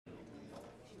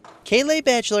Kayleigh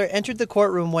Batchelor entered the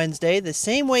courtroom Wednesday the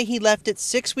same way he left it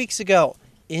 6 weeks ago,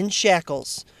 in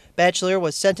shackles. Batchelor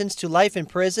was sentenced to life in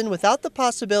prison without the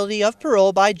possibility of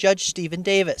parole by Judge Stephen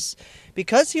Davis.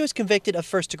 Because he was convicted of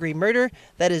first-degree murder,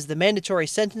 that is the mandatory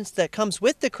sentence that comes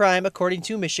with the crime according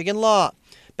to Michigan law.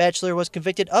 Batchelor was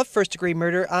convicted of first-degree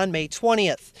murder on May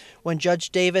 20th. When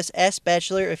Judge Davis asked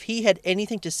Batchelor if he had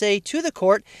anything to say to the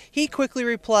court, he quickly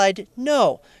replied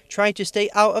no, trying to stay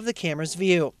out of the camera's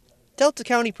view. Delta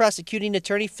County prosecuting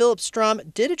attorney Philip Strom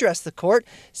did address the court,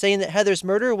 saying that Heather's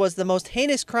murder was the most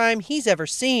heinous crime he's ever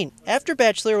seen. After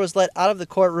Batchelor was let out of the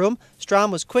courtroom, Strom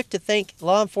was quick to thank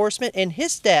law enforcement and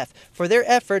his staff for their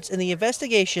efforts in the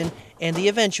investigation and the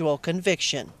eventual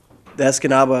conviction. The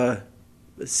Escanaba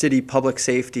City Public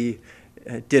Safety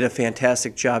did a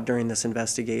fantastic job during this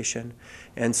investigation.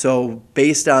 And so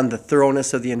based on the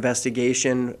thoroughness of the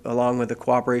investigation, along with the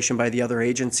cooperation by the other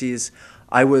agencies,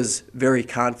 I was very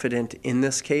confident in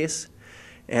this case.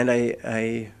 And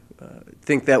I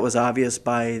think that was obvious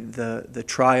by the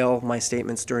trial, my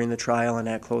statements during the trial, and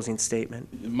that closing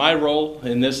statement. My role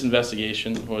in this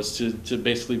investigation was to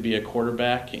basically be a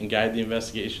quarterback and guide the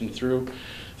investigation through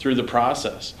the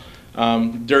process.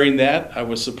 During that, I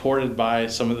was supported by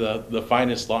some of the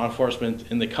finest law enforcement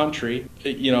in the country,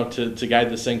 to guide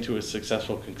this thing to a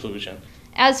successful conclusion.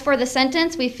 As for the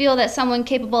sentence, we feel that someone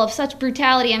capable of such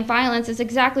brutality and violence is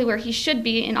exactly where he should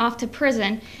be and off to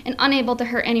prison and unable to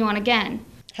hurt anyone again.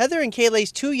 Heather and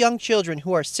Kayleigh's two young children,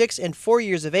 who are 6 and 4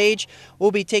 years of age,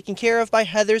 will be taken care of by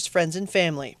Heather's friends and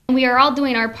family. We are all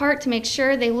doing our part to make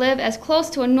sure they live as close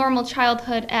to a normal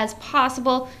childhood as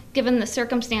possible, given the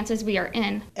circumstances we are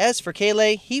in. As for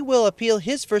Kayleigh, he will appeal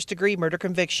his first-degree murder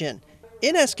conviction.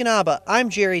 In Escanaba, I'm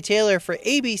Jerry Taylor for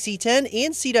ABC 10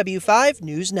 and CW5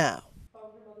 News Now.